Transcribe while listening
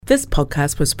This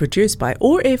podcast was produced by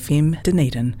OAR FM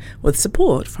Dunedin with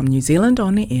support from New Zealand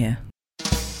On Air.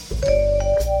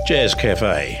 Jazz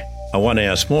Cafe, a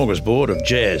 1-hour smorgasbord of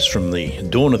jazz from the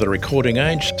dawn of the recording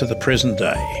age to the present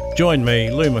day. Join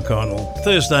me, Lou McConnell,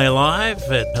 Thursday live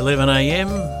at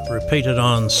 11am, repeated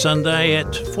on Sunday at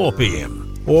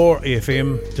 4pm. OAR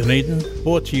FM Dunedin,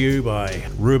 brought to you by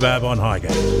Rhubarb on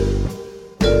Highgate.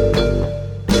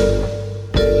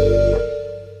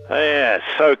 Yes,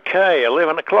 okay,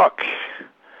 11 o'clock.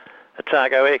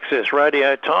 Otago Access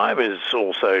Radio time is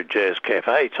also Jazz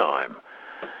Cafe time.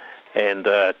 And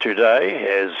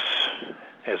today,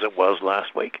 as it was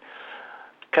last week,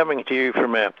 coming to you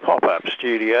from our pop-up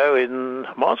studio in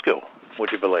Mosgiel,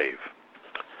 would you believe?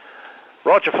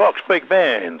 Roger Fox Big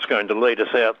Band's going to lead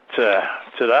us out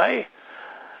today.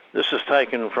 This is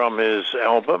taken from his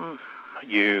album,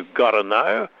 You Gotta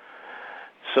Know.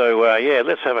 So,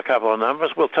 let's have a couple of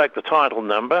numbers. We'll take the title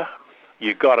number,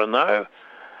 You Gotta Know,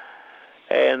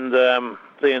 and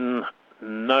then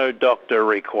No Doctor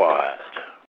Required.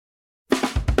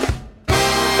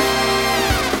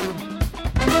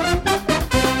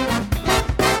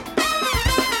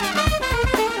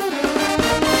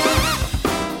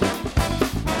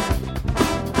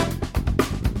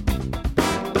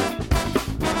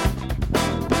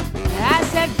 I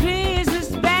said, please,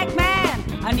 Mr.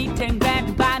 Backman, I need 10 grand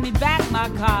to buy me back my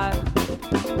car.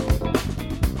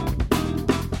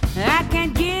 I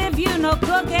can't give you no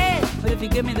cookie, but if you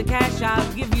give me the cash, I'll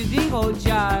give you the whole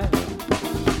jar.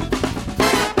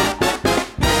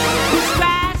 He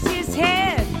scratched his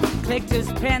head, clicked his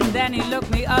pen, then he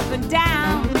looked me up and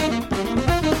down.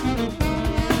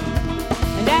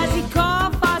 And as he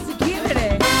called for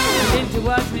security, he leaned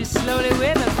towards me slowly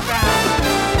with a frown.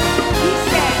 He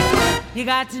said, you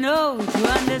got to know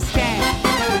to understand.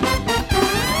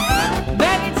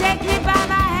 Baby, take me by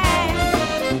my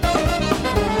hand.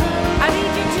 I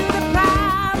lead you to the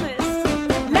promised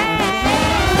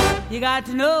land. You got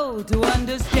to know to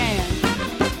understand.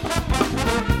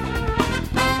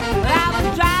 Well, I was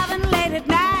driving late at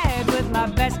night with my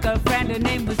best girlfriend. Her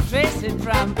name was Tracy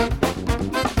Trump. We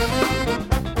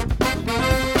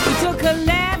took a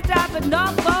left up at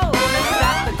Norfolk.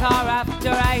 Stopped the car after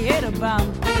I hit a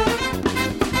bump.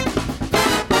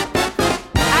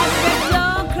 I said,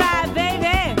 don't cry,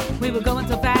 baby. We were going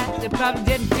so fast, it probably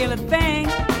didn't feel a thing.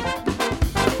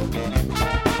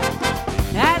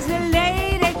 As the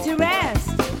lady to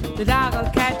rest, the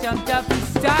dog cat jumped up and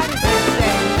started to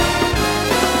say,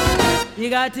 you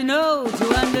got to know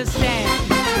to understand.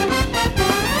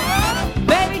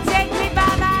 Baby, take me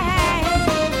by my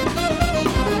hand.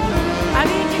 I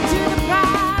lead you to the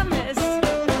promised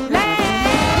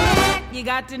land. You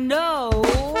got to know.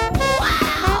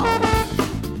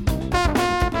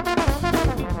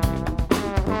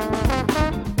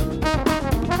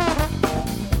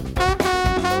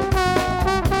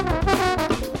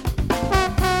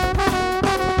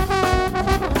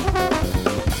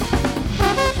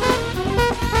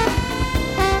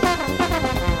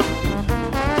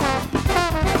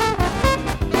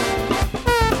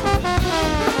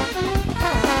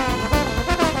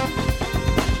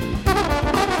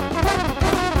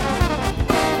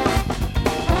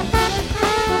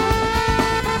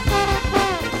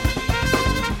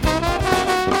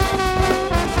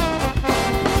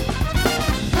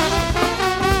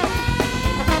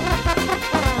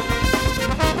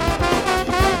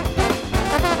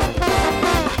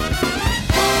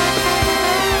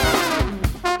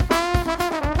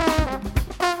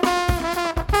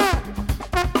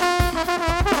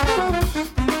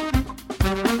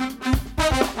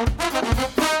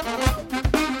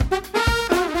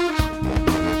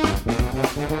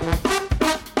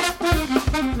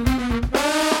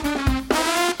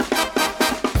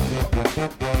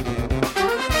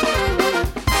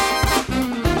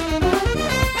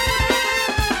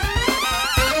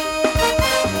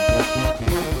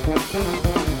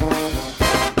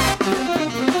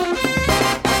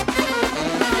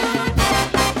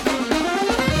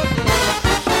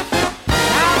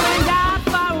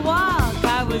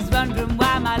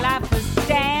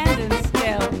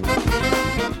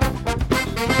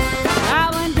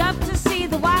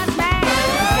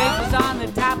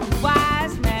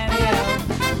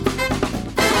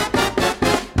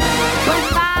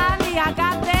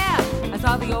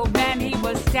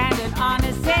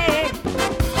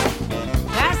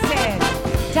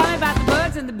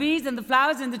 And the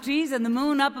flowers and the trees and the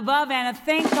moon up above and a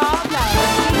thing called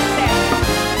love. He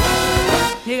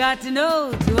said, you got to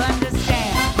know to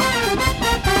understand.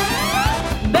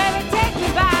 Baby, take me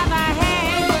by my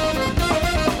hand.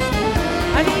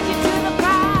 I lead you to the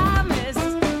promised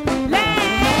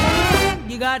land.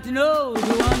 You got got to know to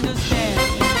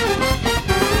understand.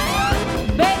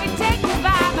 Baby, take me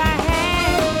by my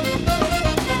hand.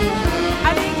 I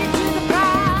lead you to the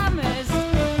promised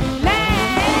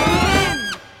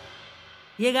land.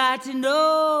 You got to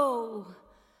know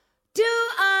to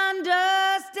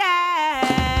understand.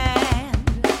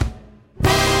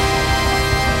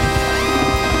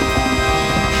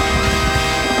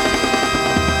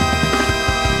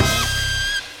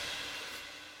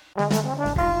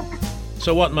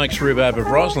 So what makes Rhubarb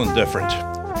of Roslyn different,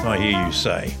 I hear you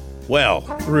say? Well,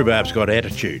 Rhubarb's got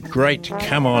attitude. Great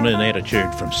come-on-in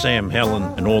attitude from Sam, Helen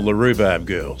and all the Rhubarb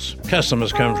girls.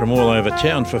 Customers come from all over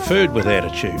town for food with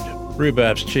attitude.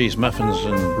 Rhubarb's cheese muffins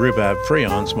and rhubarb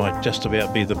friands might just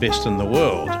about be the best in the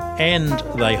world. And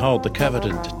they hold the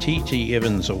coveted T.T.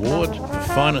 Evans Award for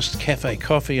finest cafe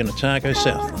coffee in Otago,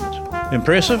 Southland.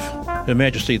 Impressive? Her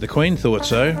Majesty the Queen thought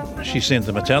so. She sent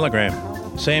them a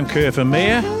telegram. Sam Kerr for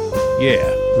Mayor?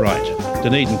 Yeah, right.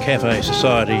 Dunedin Cafe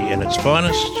Society in its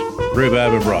finest,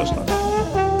 Rhubarb of Roslyn.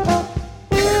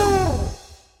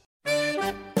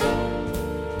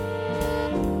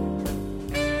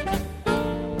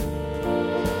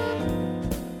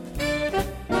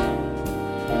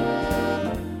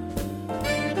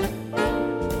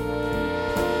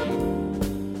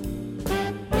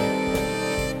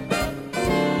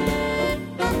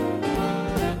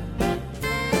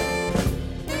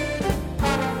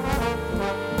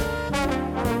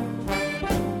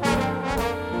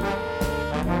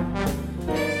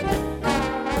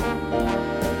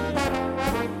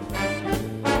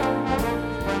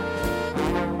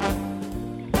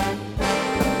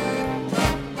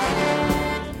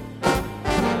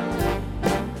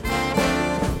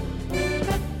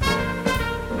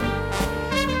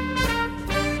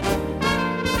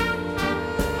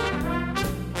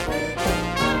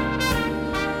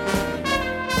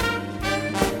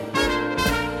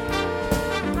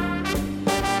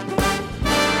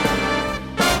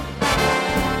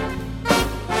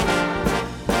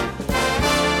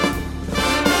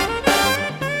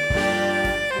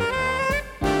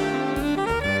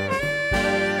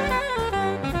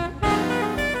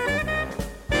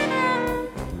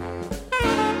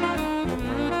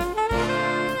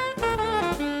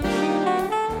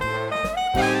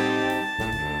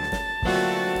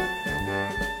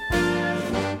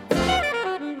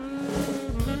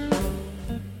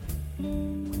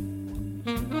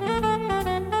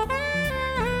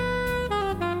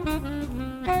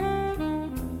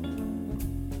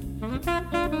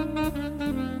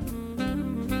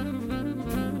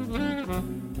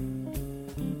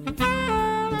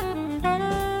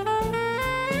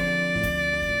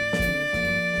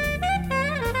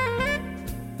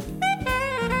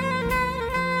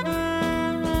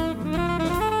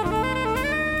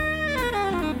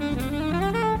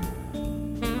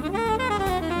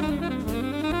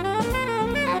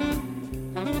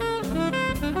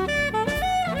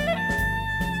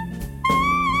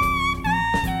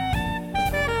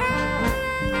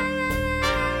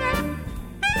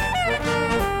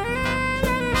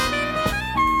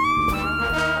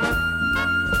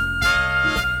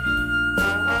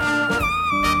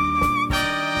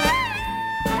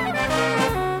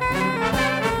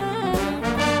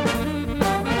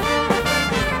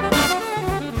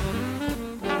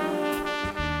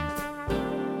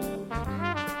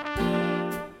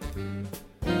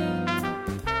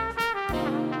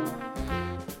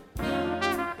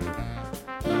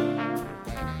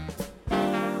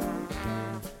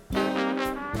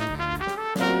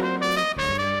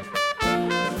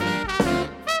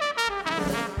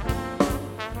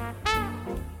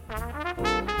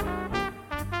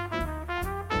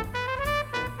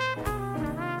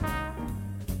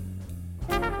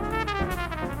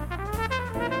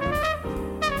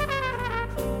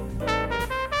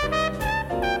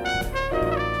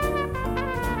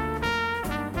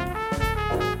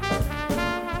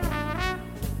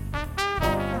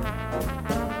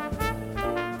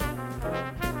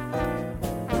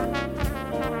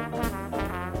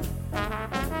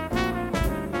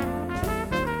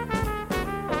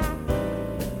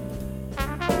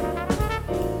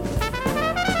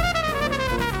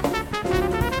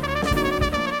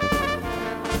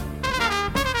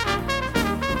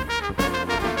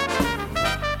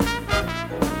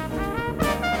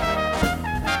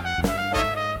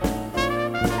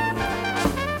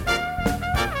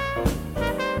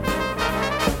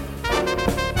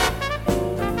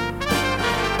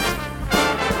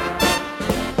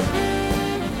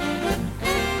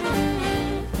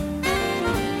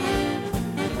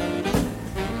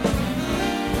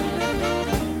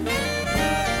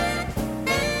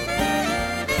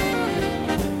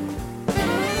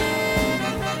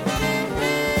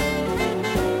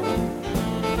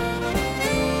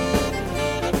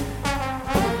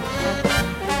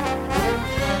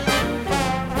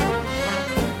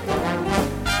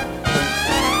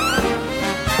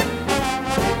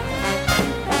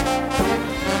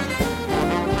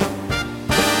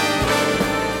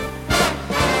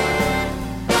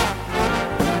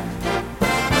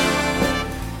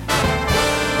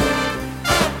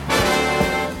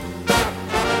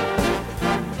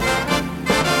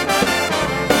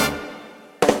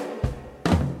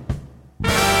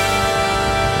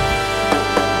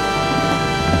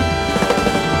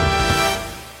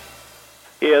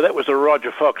 was a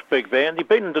Roger Fox big band. He'd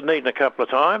been in Dunedin a couple of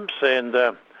times, and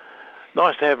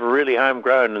nice to have a really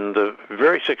homegrown and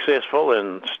very successful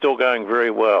and still going very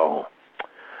well.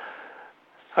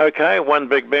 Okay, one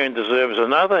big band deserves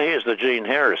another. Here's the Gene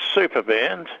Harris Super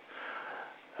Band,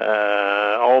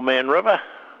 Old Man River.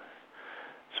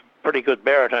 It's a pretty good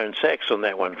baritone sax on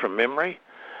that one from memory.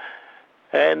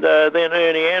 And then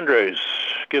Ernie Andrews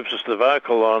gives us the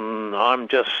vocal on I'm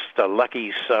Just a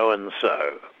Lucky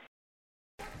So-and-So.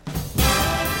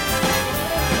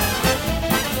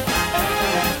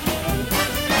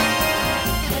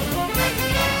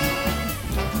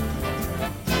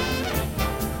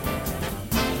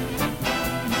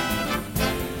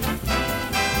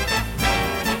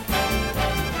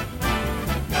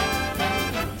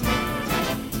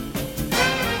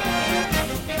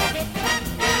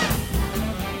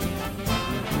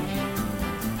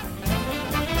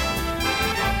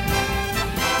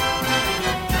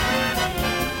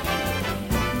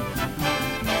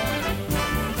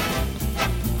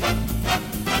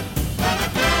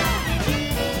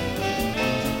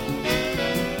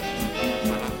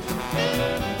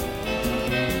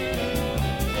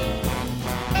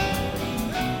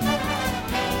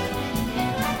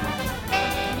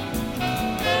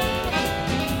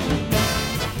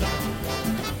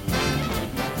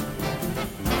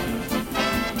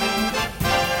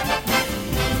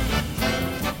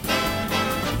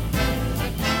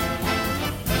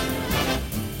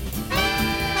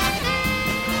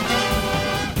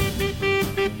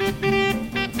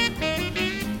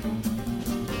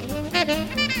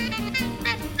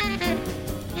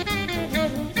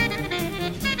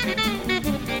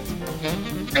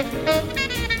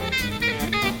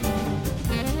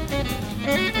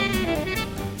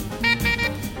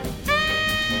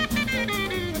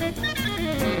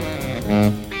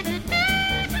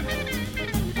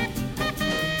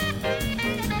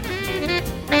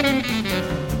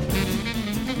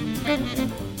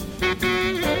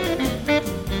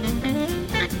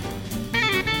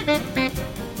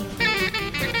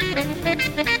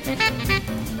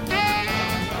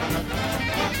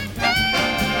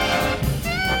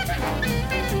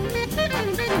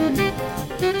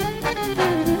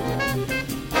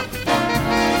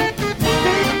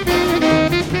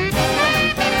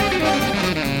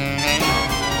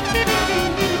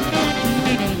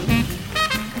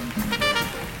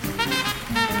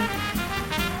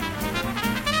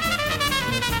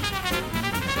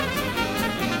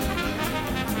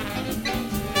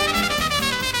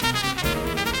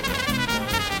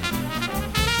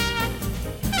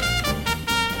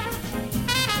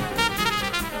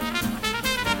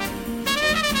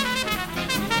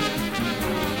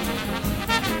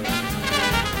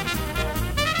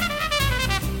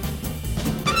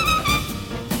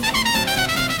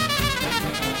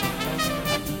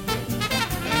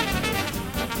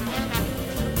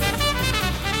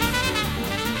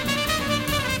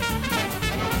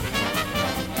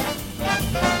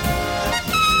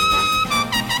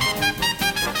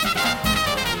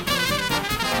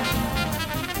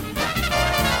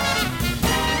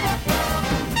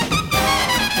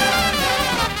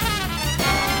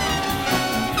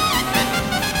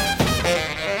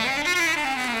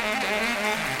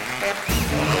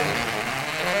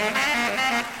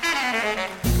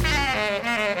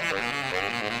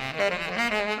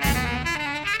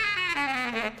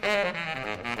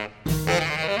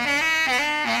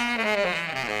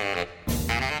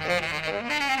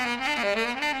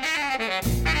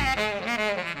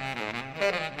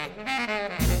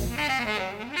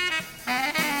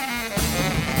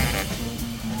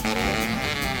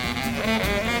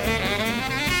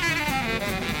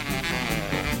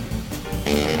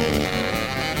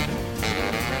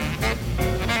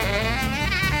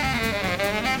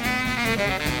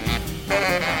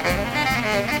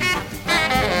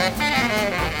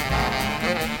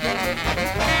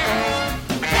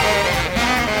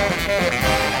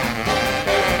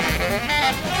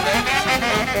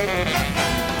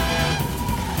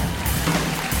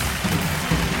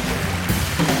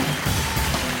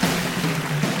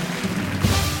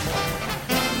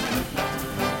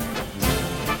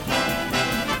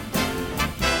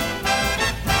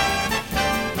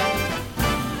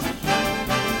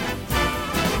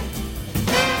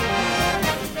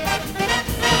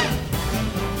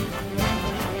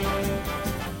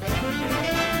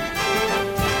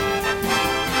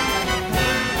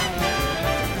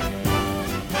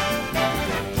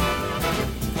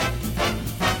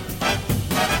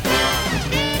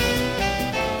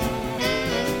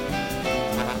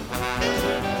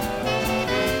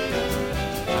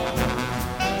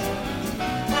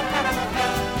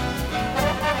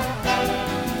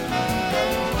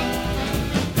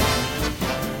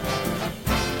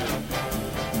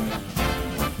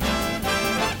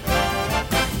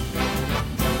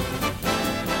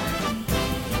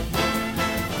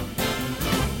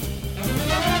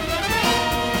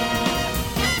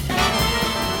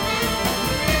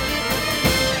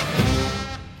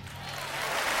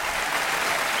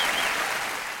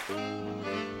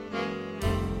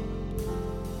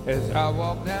 I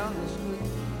walk down the street,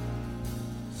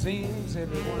 seems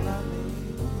everyone I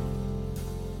meet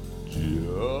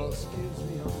just gives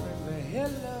me a friendly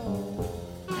hello.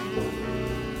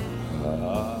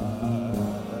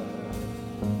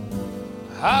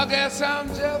 I guess I'm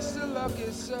just a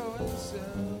lucky so-and-so.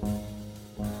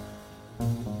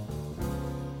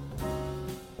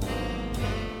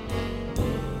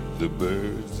 The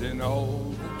birds in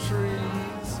all the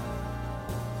trees,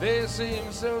 they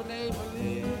seem so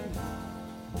neighborly.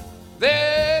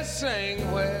 They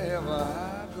sing wherever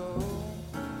I go.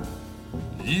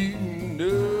 You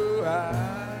know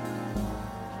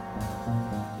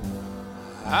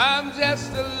I'm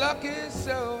just a lucky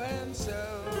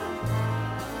so-and-so.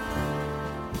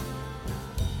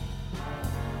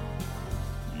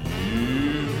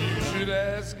 You should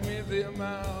ask me the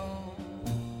amount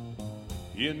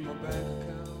in my bank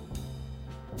account,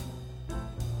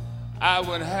 I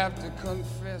would have to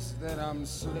confess that I'm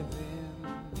slipping.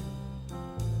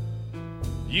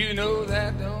 You know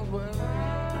that, don't worry.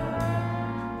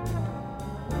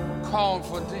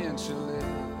 Confidentially,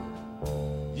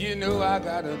 you know I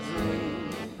got a dream.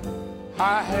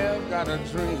 I have got a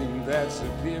dream that's a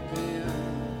pippin'.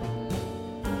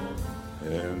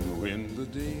 And when the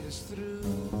day is through,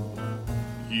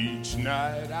 each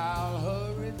night I'll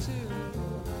hurry to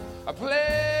a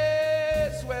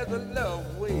place where the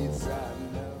love waits. I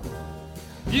know,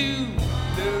 you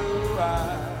know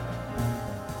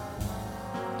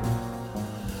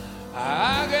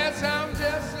I guess I'm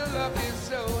just a lucky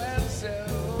so-and-so.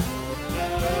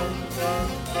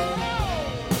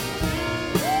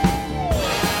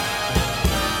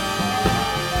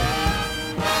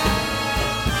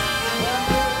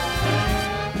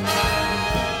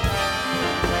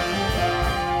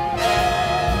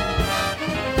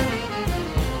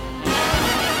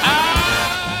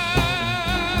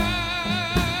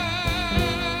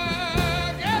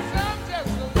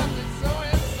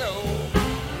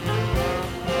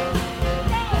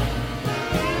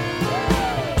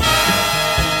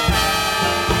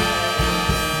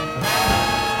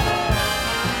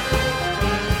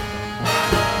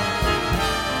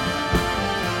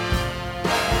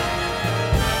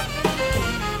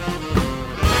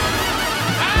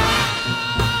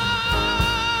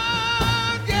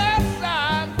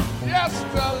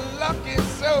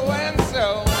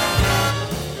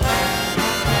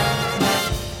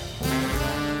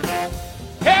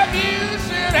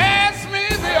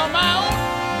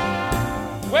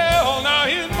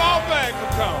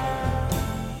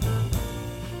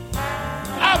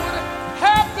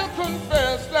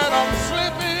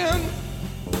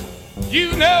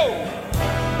 You know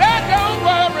that don't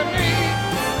worry me.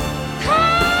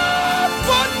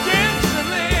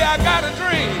 Confidentially, I got a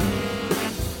dream.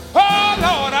 Oh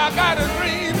Lord, I got a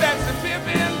dream that's a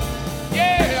pippin',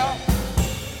 yeah.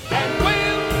 And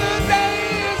when the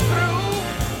day is through,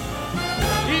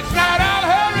 each night I'll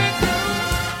hurry to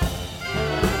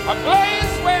a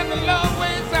place where the love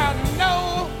waits. I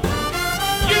know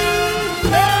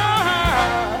you know.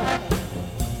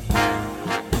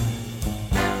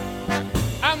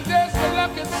 I'm just a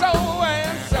lucky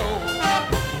so-and-so.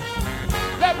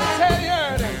 Let me tell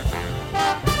you that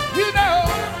you know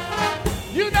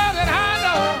that I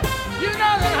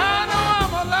know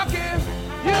I'm a lucky,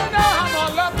 you know I'm a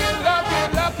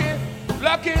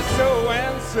lucky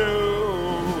so-and-so.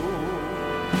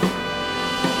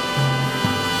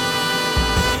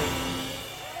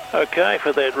 Okay,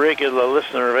 for that regular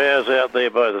listener of ours out there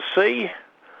by the sea,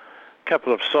 a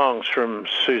couple of songs from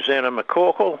Susanna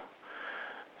McCorkle.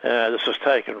 This is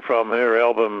taken from her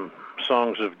album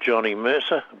Songs of Johnny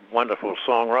Mercer, wonderful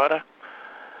songwriter.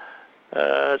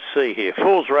 Let's see here,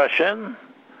 Fools Rush In,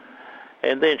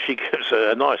 and then she gives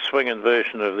a nice swinging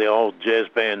version of the old jazz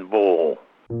band Ball.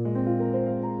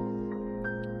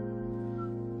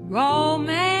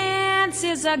 Romance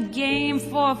is a game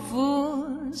for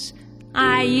fools,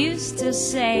 I used to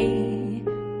say,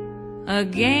 a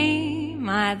game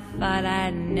I thought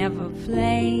I'd never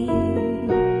play.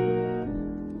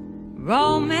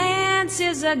 Romance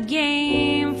is a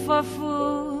game for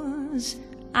fools,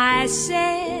 I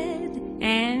said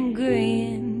and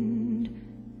grinned.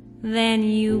 Then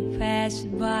you passed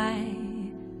by,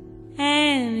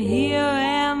 and here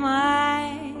am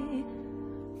I,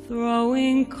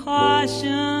 throwing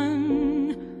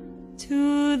caution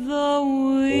to the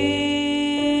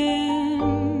wind.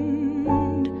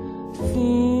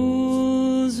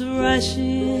 Fools rush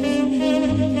in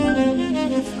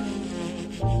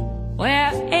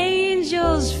where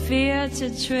angels fear to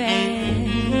tread,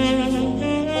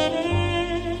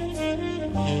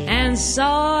 and so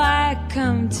I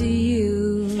come to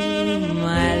you,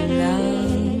 my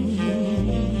love,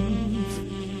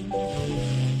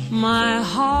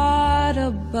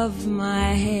 of my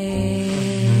head.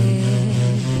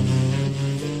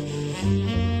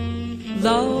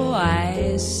 Though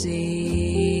I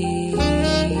see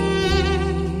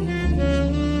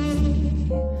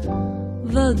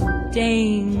the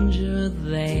danger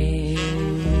there,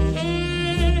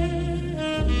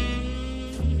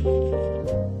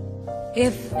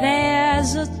 if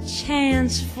there's a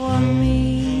chance for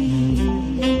me,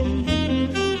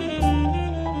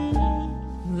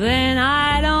 then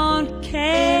I don't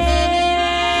care.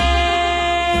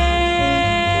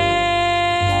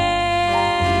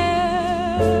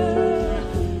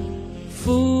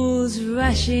 Fools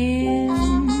rush in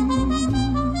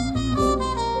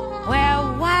where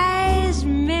wise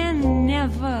men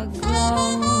never go,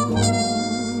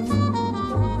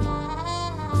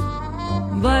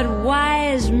 but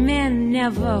wise men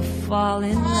never fall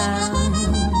in love.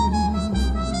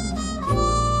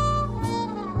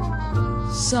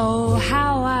 So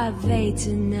how are they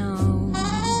to know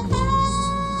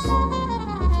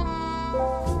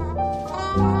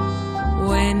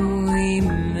when we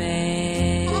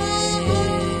met?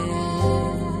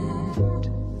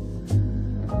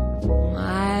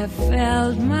 I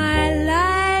felt my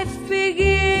life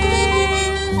begin.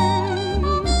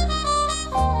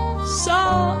 So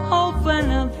open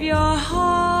up your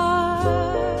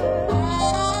heart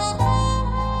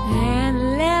and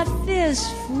let this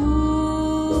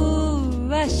fool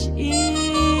rush in.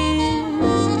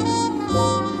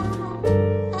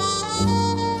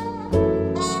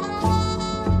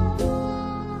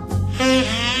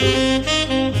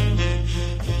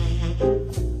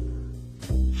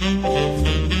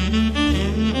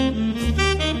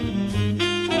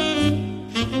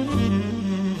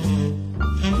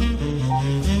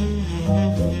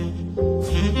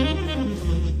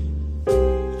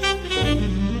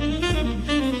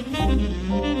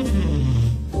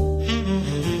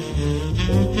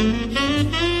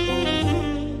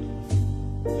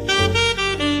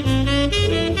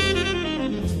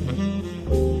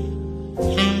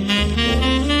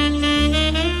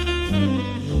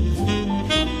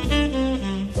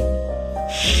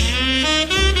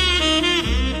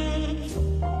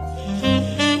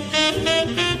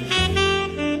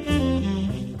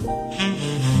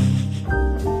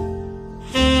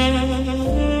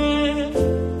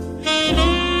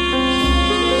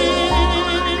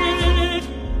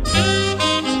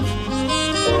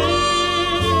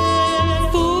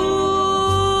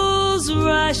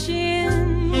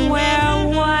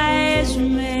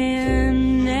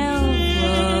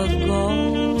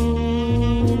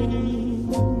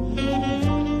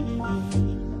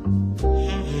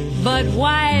 But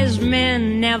wise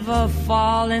men never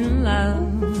fall in love.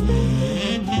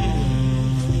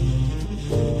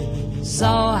 So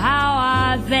how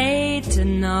are they to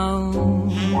know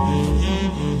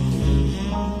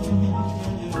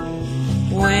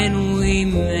when we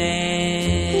met?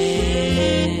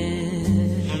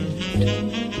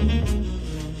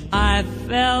 I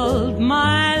felt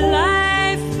my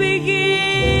life begin.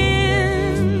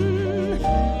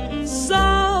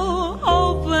 So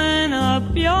open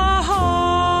up your heart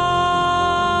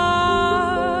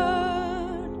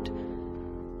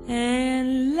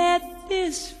and let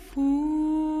this fool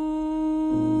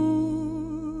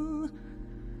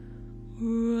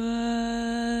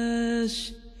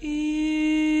rush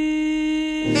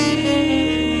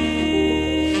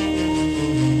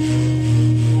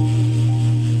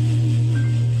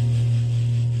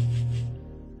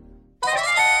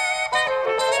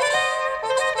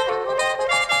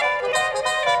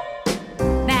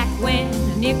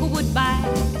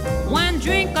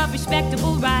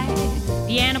respectable ride.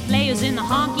 Piano players in the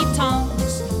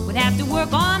honky-tonks would have to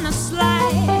work on the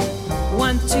slide.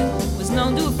 1-2 was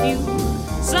known to a few,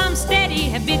 some steady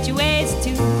habitués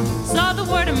too. So the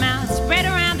word of mouth spread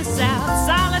around the South,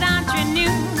 solid ingenue.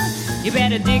 You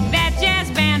better dig that jazz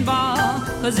band ball,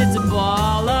 'cause it's a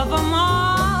ball of them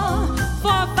all.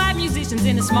 4 or 5 musicians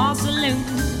in a small saloon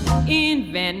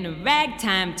inventing a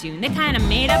ragtime tune. They kind of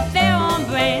made up their own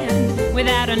brand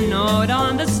without a note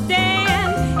on the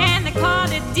stand, and they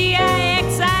called it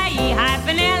DIXIE-LAND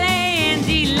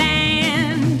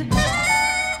land.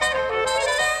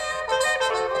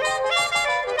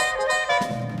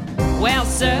 Well,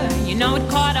 sir, you know it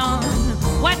caught on.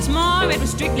 What's more, it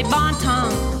was strictly bon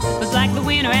ton. It was like the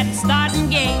winner at the starting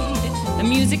gate. The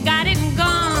music got it and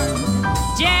gone.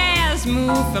 Jazz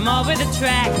moved from over the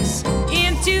tracks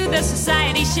into the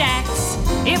society shacks.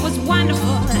 It was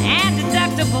wonderful and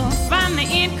deductible from the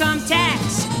income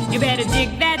tax. You better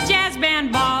dig that jazz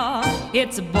band ball.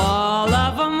 It's a ball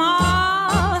of them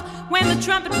all. When the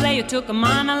trumpet player took a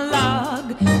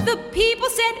monologue. The people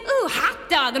said, ooh, hot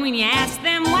dog. And when you asked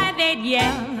them why they'd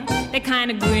yell, they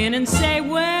kind of grin and say,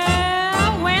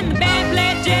 well, when the band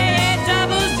played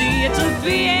J-A-double-Z, it's a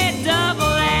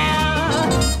B-A-double-L.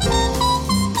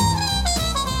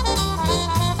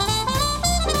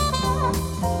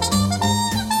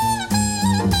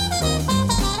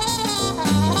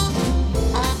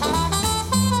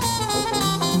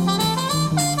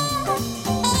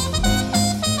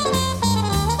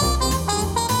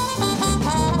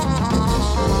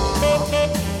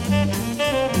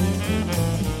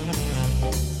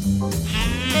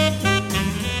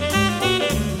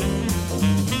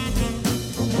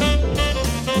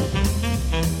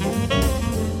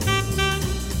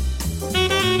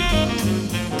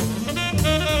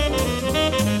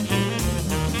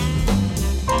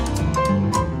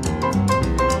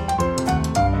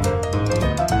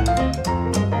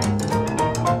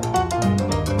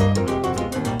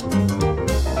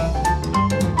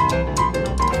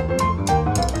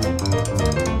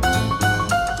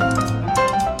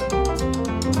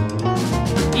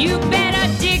 You better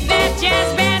dig that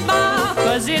jazz band ball,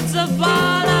 'cause it's a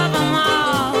ball of them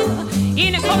all.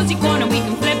 In a cozy corner we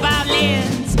can flip our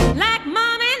lids like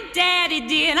mom and daddy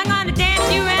did. I'm gonna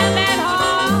dance you around that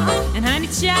hall, and honey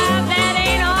child, that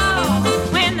ain't all.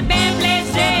 When the band plays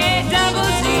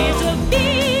A-double-Z, it's a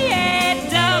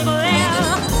B-A-double-L.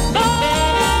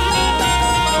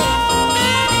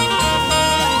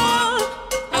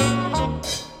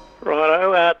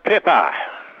 Righto, Art Pepper.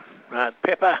 Art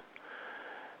Pepper.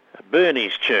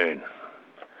 Bernie's Tune.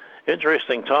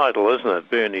 Interesting title, isn't it?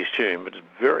 Bernie's Tune, but it's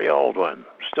a very old one.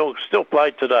 Still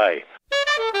played today.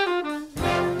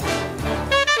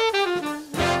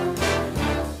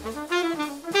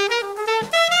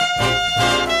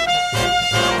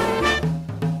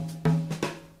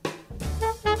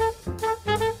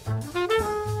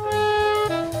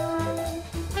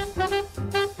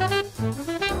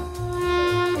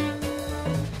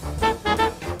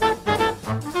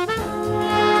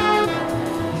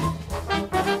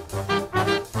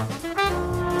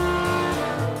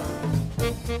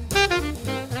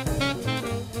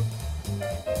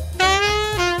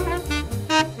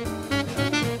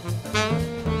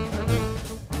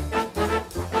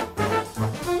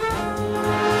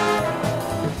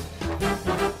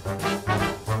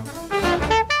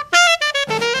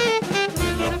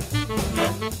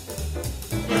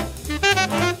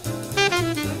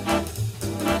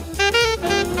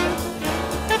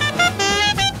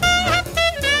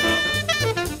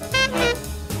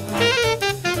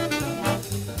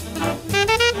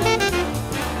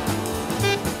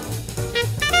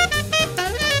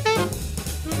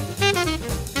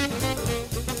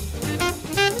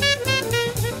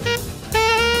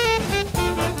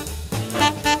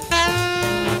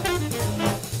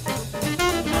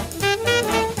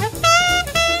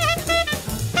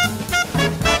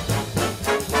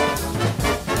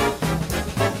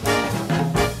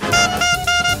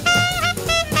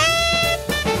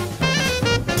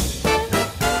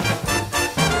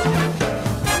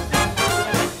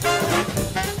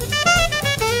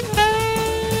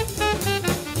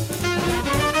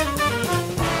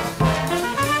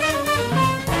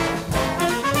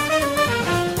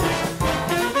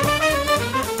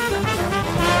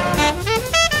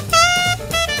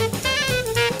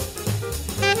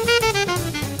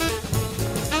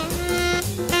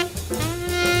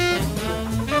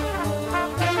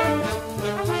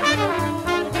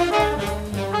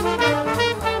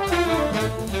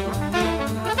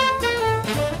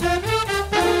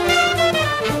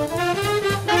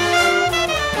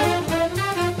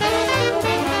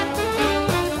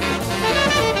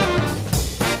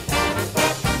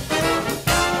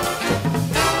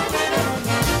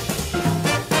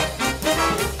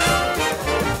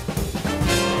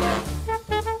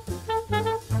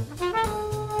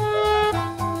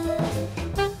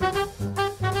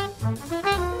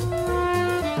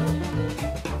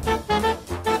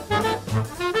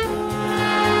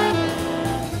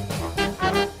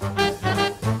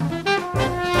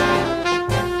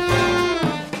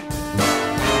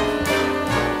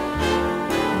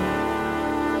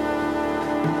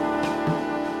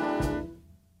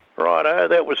 Righto,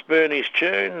 that was Bernie's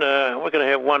Tune. We're going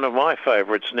to have one of my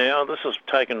favourites now. This is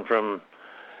taken from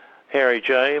Harry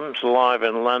James, live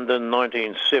in London,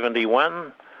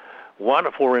 1971.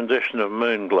 Wonderful rendition of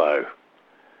Moonglow.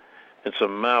 It's a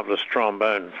marvellous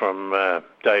trombone from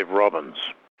Dave Robbins.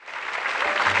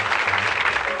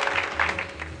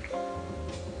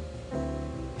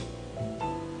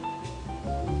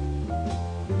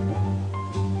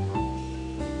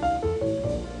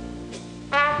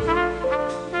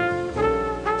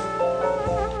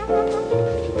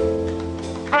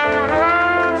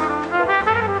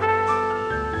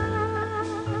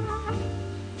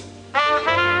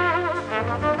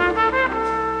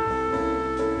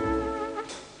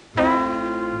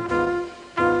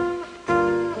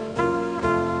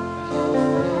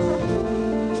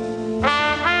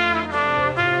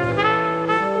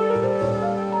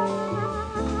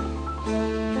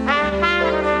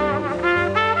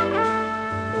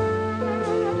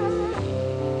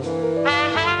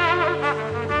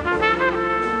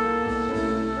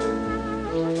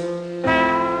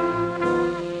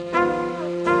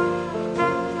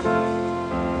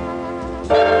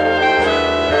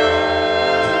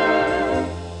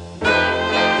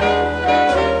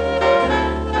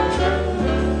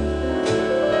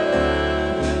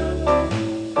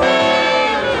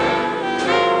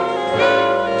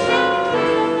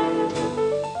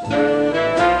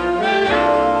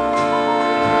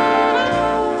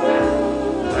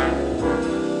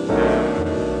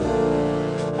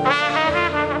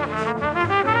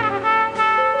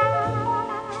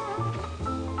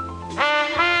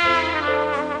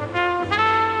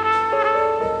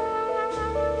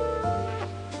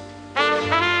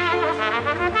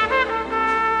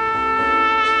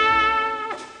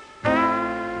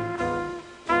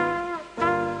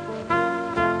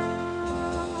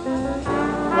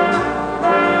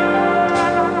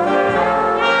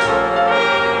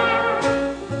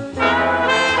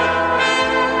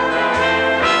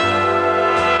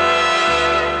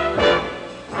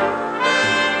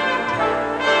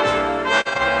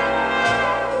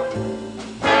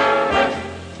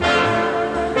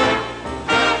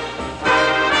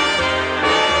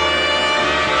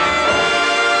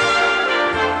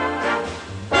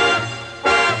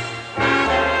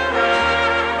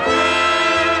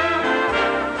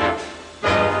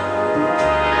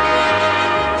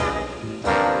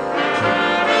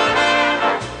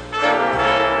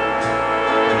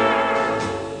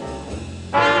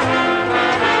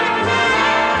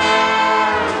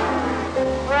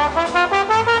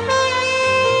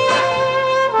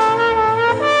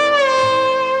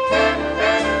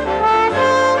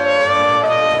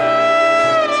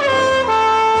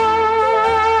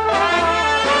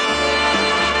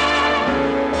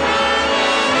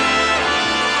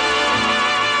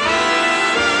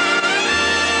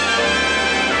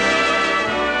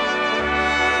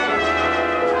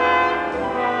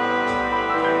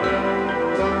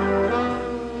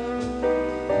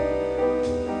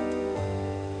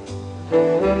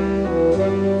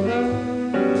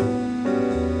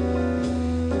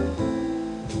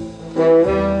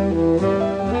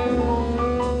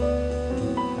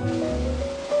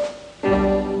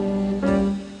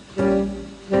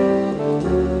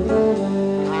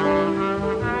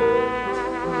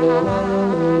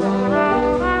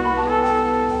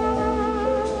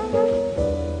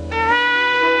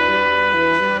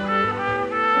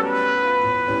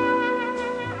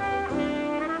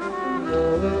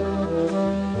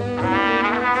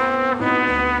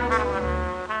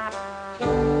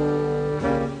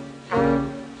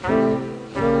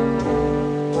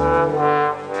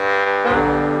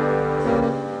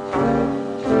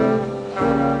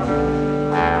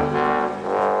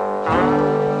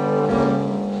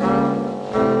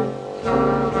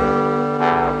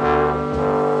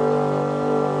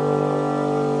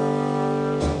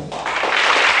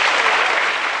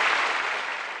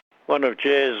 One of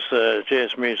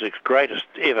jazz music's greatest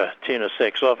ever tenor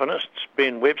saxophonists,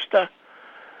 Ben Webster.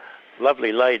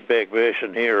 Lovely laid-back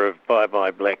version here of Bye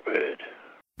Bye Blackbird.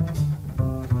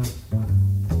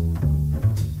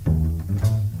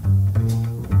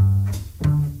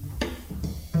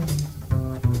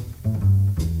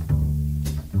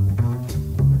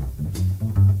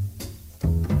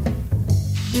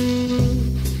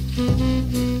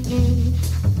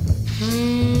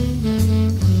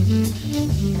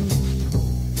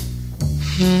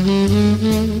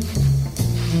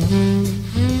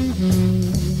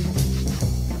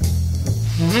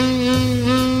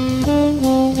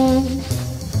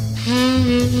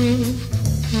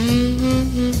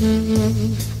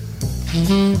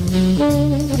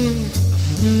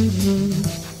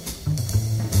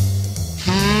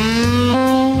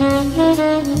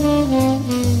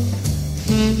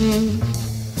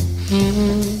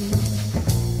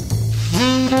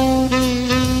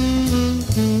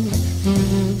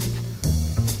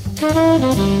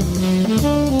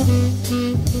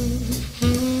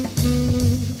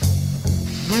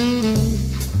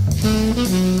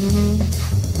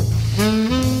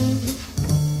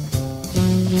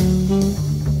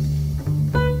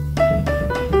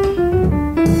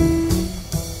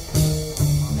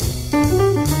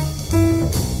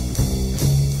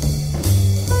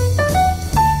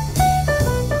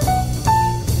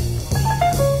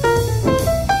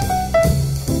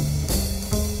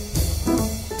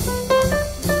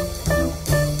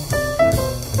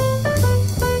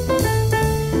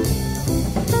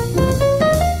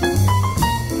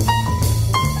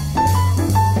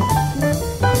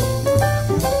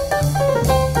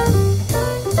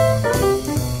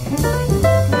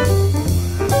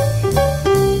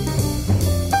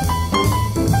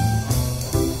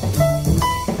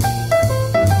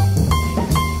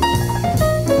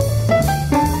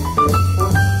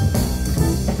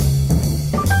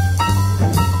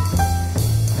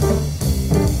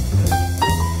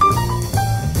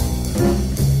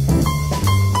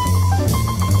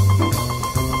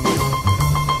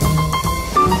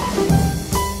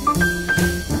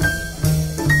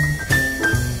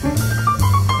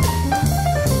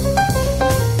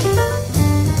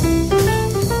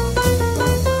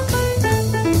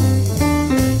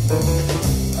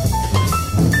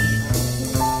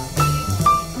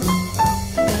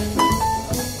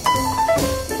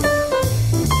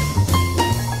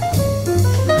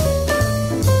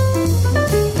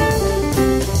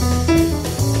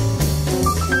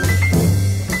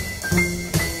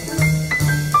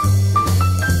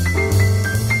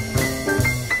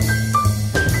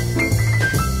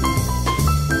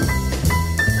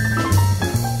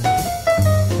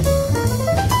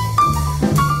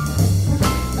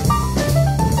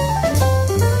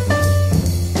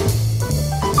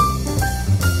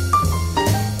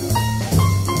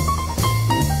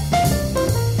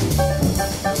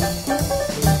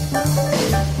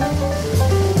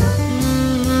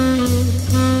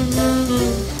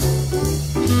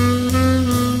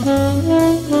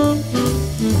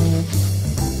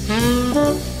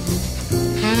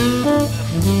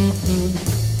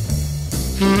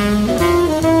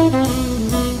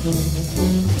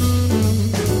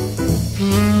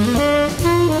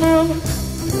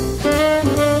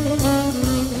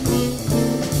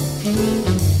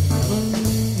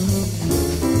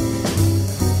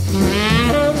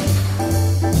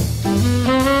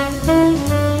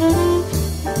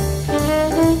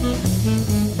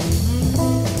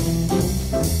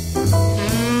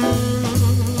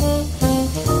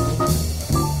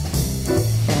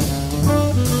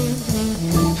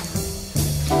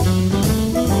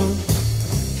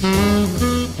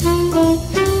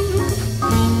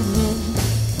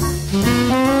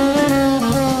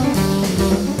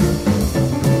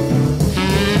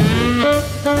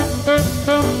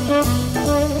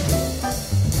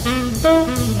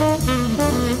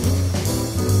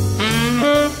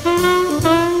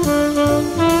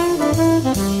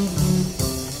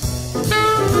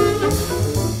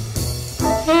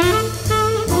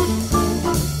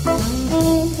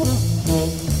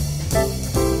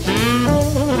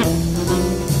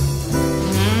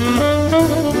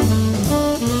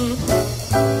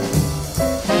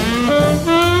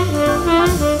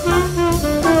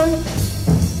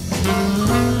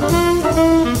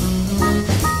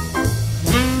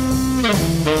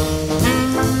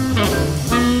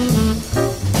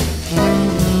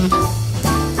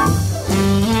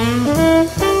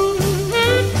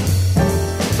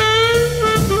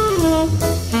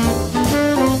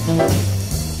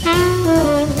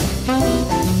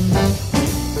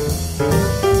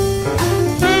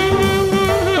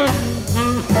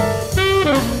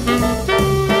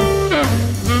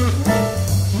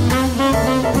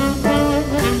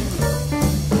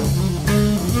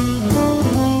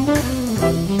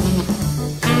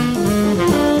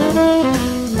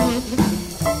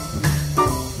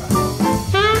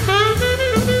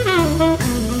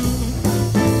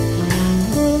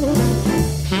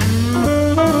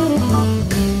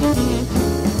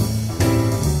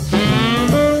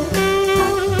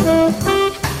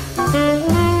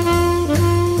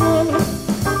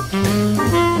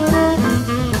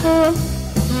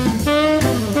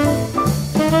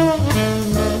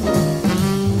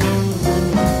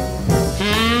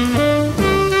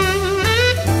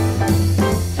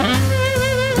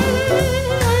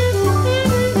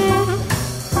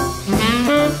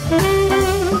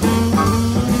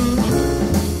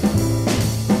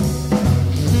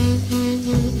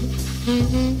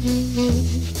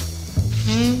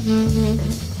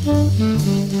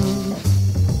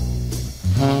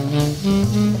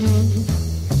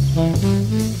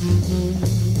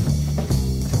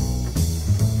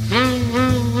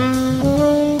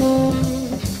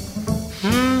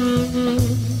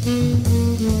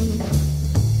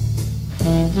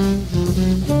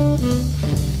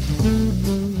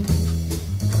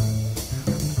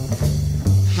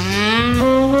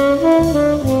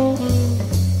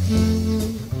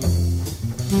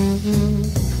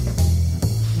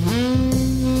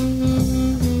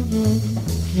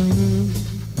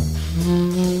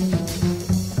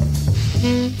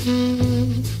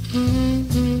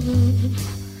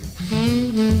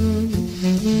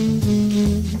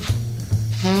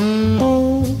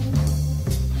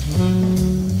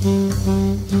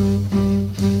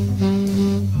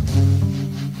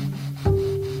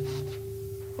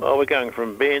 we're going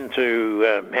from Ben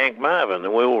to Hank Marvin,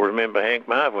 and we all remember Hank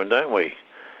Marvin, don't we?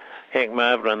 Hank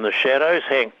Marvin and the Shadows.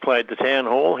 Hank played the town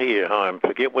hall here, I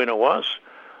forget when it was.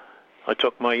 I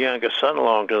took my youngest son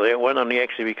along to that one, and he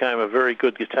actually became a very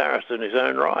good guitarist in his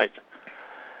own right.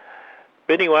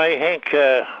 But anyway, Hank,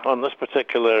 on this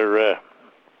particular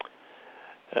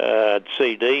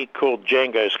CD called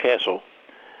Django's Castle,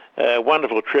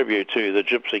 wonderful tribute to the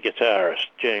gypsy guitarist,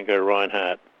 Django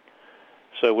Reinhardt.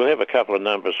 So we'll have a couple of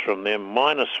numbers from them,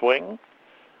 Minor Swing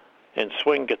and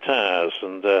Swing Guitars,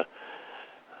 and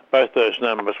both those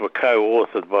numbers were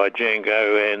co-authored by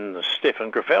Django and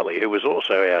Stefan Graffelli, who was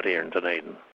also out here in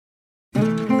Dunedin.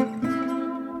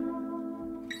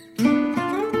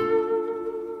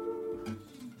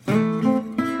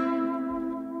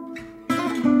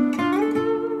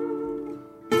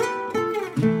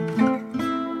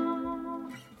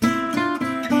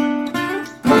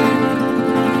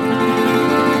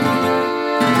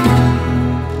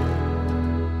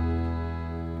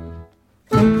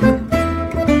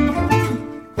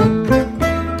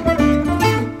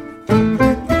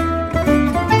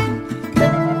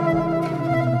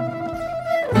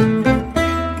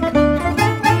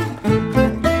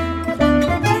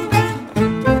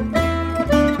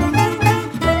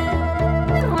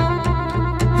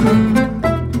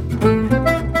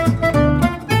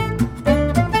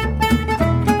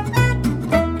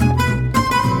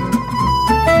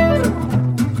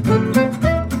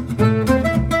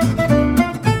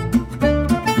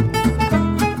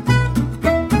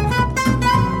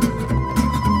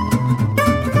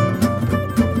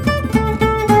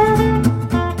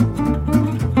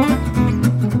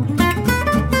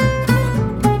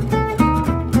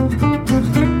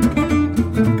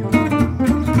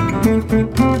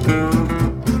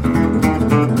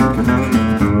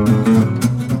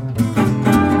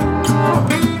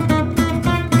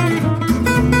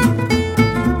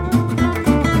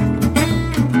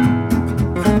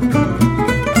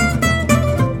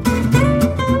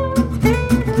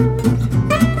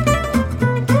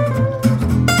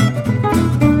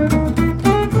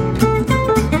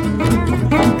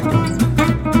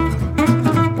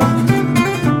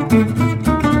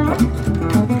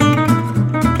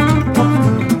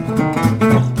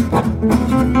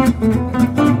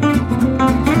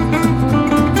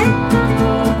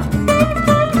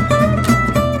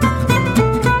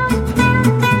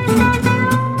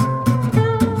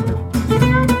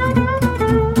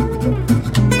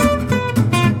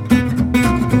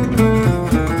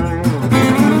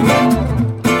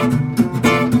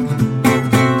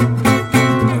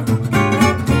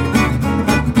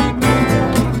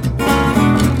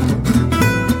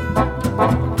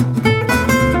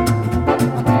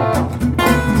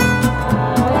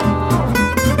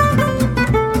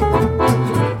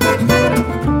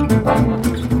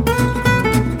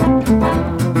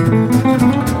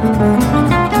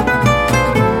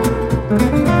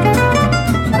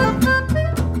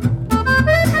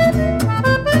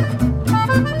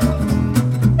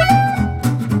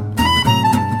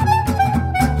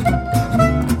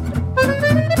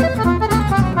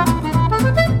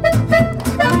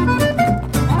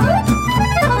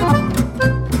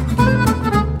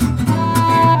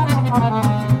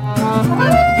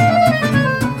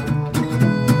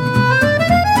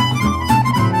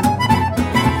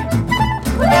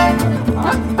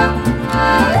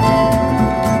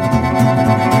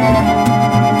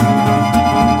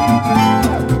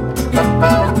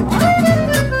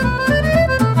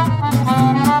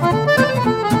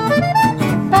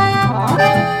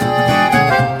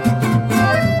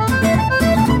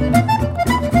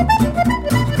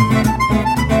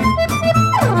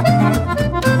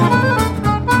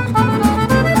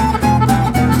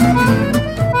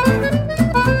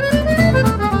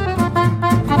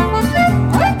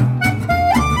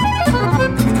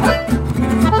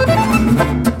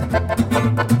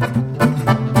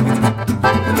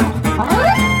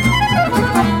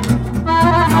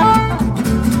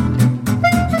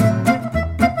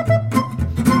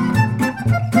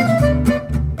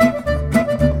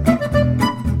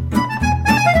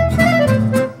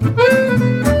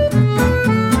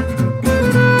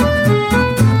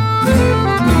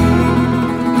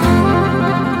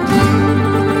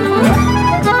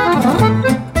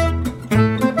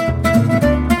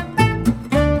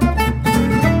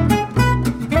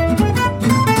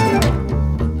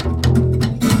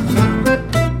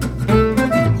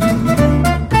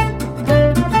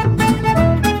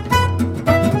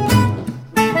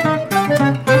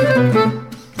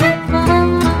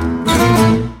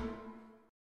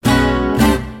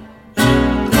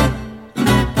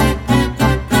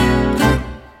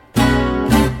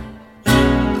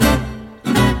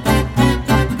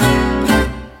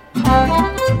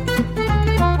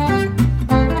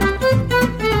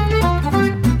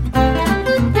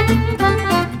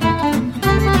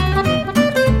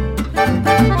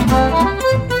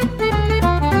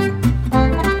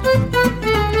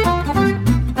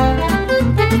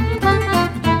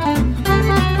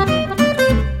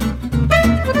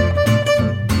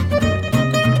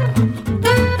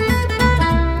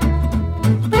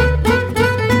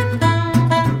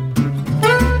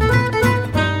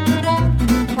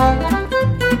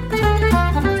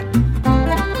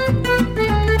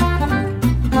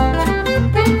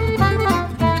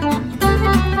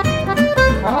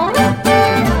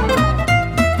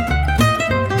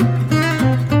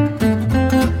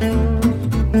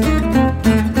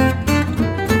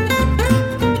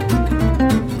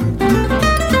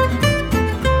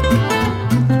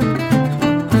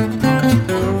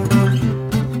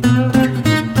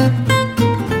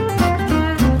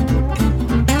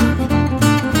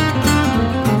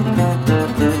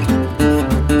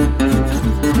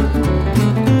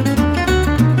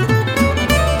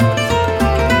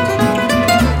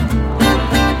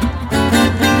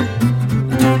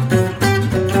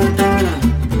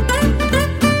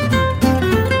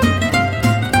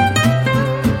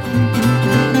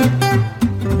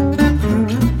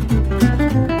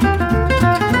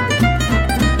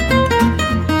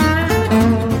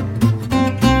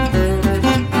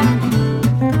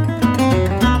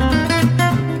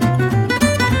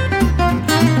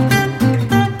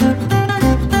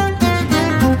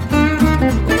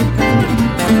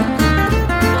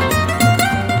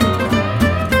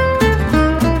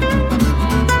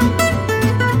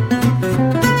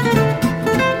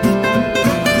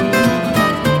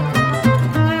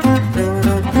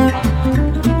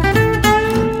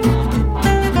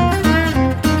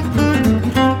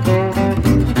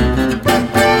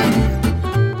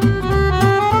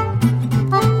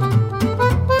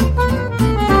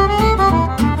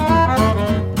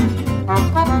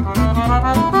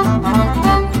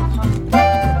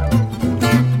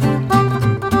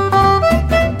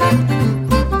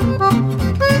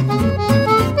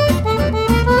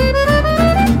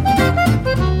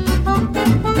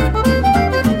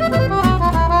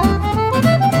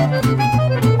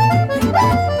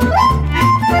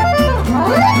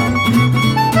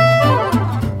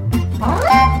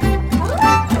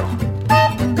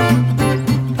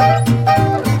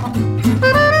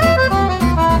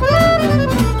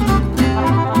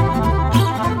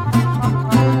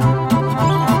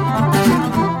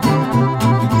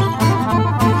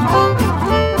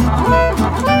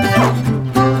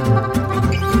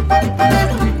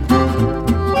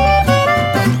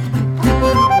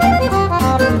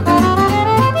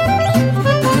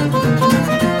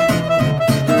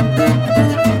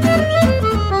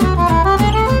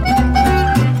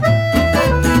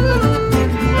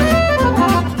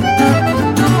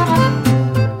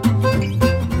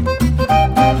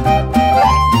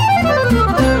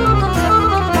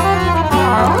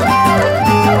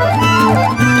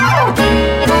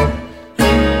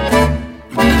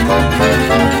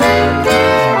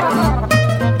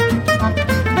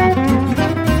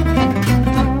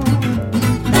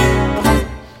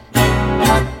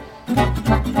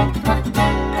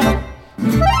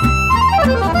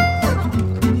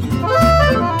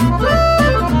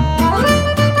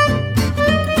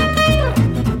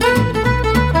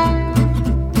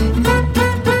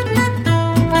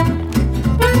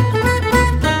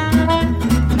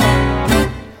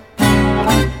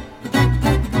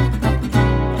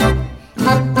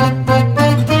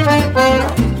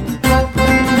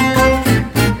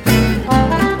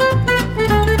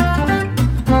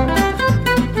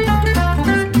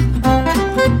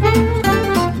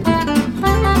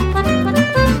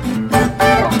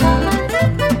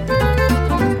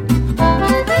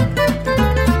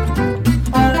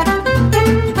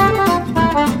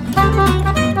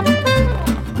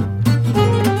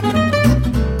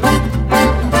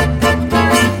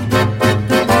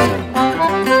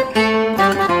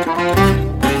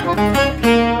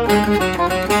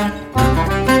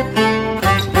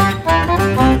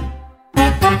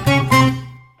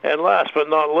 last but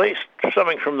not least,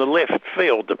 something from the left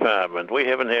field department. We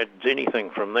haven't had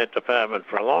anything from that department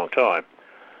for a long time.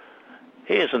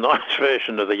 Here's a nice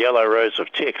version of the Yellow Rose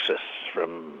of Texas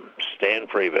from Stan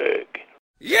Freberg.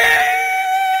 Yeah!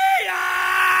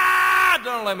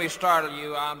 Don't let me startle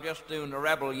you. I'm just doing the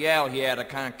rebel yell here to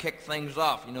kind of kick things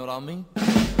off, you know what I mean?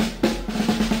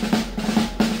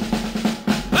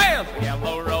 There's a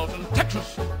yellow rose in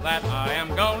Texas that I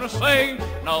am gonna say.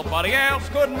 Nobody else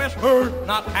could miss her,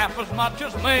 not half as much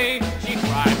as me. She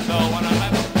cried so when I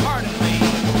let her pardon me.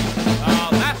 Oh,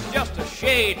 that's just a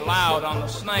shade loud on the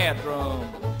snare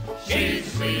drum. She's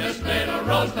the sweetest little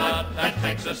rosebud that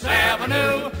Texas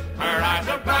Avenue. Her eyes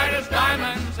are bright as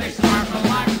diamonds, they sparkle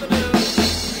like the dew.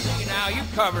 See now, you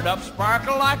covered up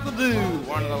sparkle like the dew.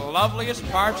 One of the loveliest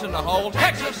parts in the whole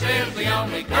Texas is the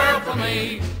only girl for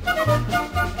me.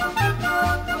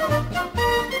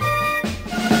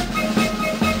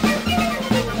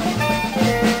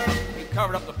 You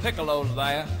covered up the piccolos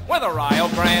there. With a Rio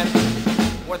Grande.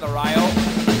 With a Rio.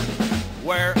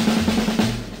 Where?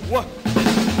 What?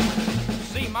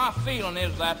 See, my feeling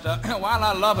is that while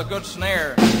I love a good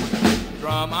snare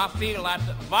drum, I feel that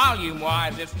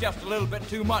volume-wise it's just a little bit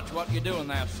too much what you're doing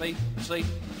there. See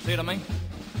what I mean?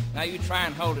 Now you try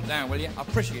and hold it down, will you?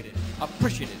 Appreciate it.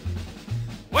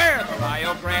 Where the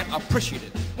Rio Grande, appreciate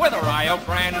it. Where the Rio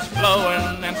Grande is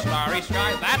flowing and starry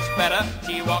sky, that's better.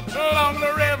 She walks along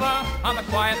the river on the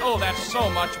quiet, oh, that's so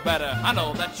much better. I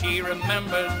know that she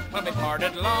remembers when we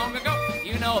parted long ago.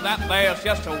 You know that there's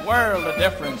just a world of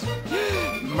difference.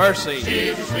 Mercy.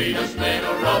 She's the sweetest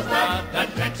little rosebud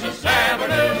that Texas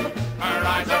Avenue. Her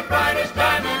eyes are bright as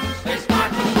diamonds, they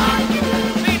sparkle like the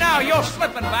dew. See now, you're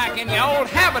slipping back in your old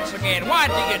habits again. Why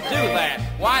do you do that?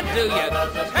 Why do you?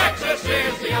 Texas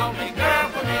is the only girl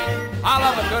for me. I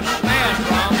love a good snare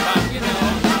drum, but you know.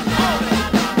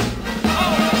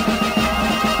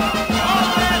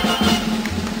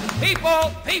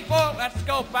 People, let's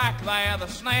go back there. The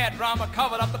snare drummer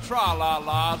covered up the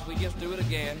tra-la-las. We just do it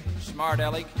again. Smart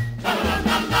Aleck.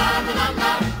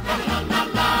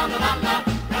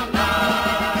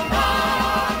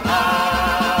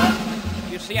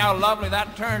 You see how lovely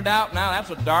that turned out? Now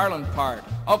that's a darling part.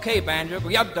 Okay, banjo.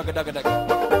 That's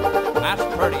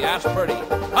pretty.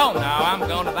 Oh, now I'm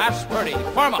going to that's pretty.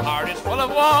 For my heart is full of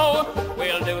woe.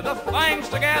 We'll do the things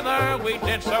together we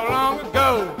did so long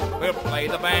ago. We'll play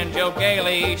the banjo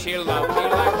gaily. She'll love me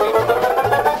like we do.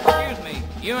 Excuse me,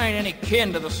 you ain't any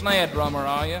kin to the snare drummer,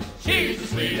 are you? She's the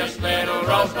sweetest little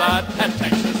rosebud at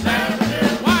Texas Avenue.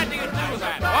 Why do you do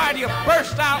that? Why do you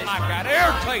burst out like that?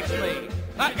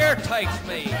 That irritates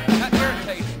me,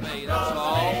 that's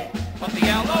all. But the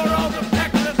yellow rose of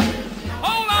Texas,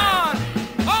 hold on,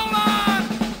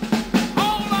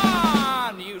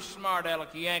 you smart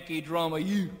aleck Yankee drummer,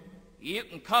 you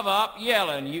can cover up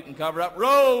yelling, you can cover up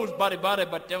Rose, buddy,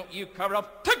 but don't you cover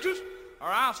up Texas, or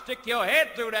I'll stick your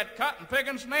head through that cotton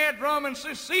picking snare drum and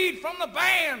secede from the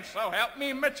band. So help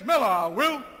me, Mitch Miller, I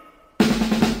will.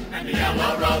 And the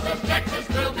yellow rose of Texas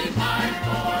will be mine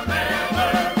forevermore.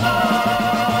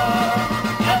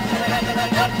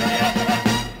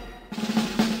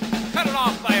 Cut it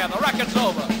off there, the record's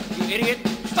over, you idiot.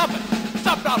 Stop it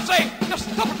now, say, just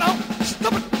stop it now,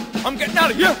 stop it. I'm getting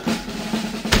out of here.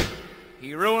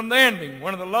 He ruined the ending,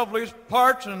 one of the loveliest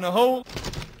parts in the whole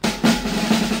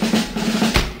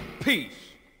piece.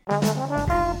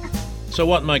 So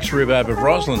what makes Rhubarb of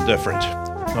Roslyn different?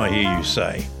 I hear you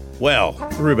say. Well,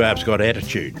 Rhubarb's got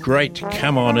attitude. Great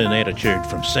come-on-in attitude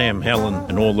from Sam Helen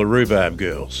and all the Rhubarb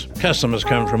girls. Customers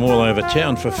come from all over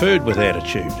town for food with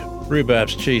attitude.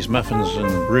 Rhubarb's cheese muffins and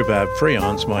rhubarb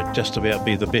friands might just about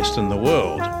be the best in the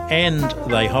world. And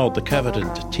they hold the coveted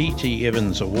T.T.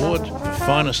 Evans Award for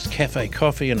finest cafe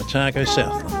coffee in Otago,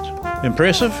 Southland.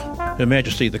 Impressive? Her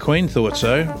Majesty the Queen thought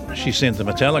so. She sent them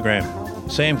a telegram.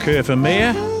 Sam Kerr for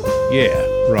Mayor? Yeah,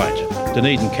 right.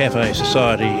 Dunedin Cafe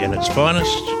Society in its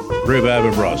finest, Rhubarb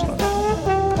of Roslyn.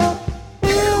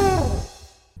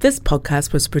 This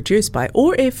podcast was produced by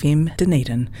OAR FM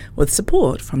Dunedin with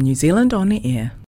support from New Zealand On the Air.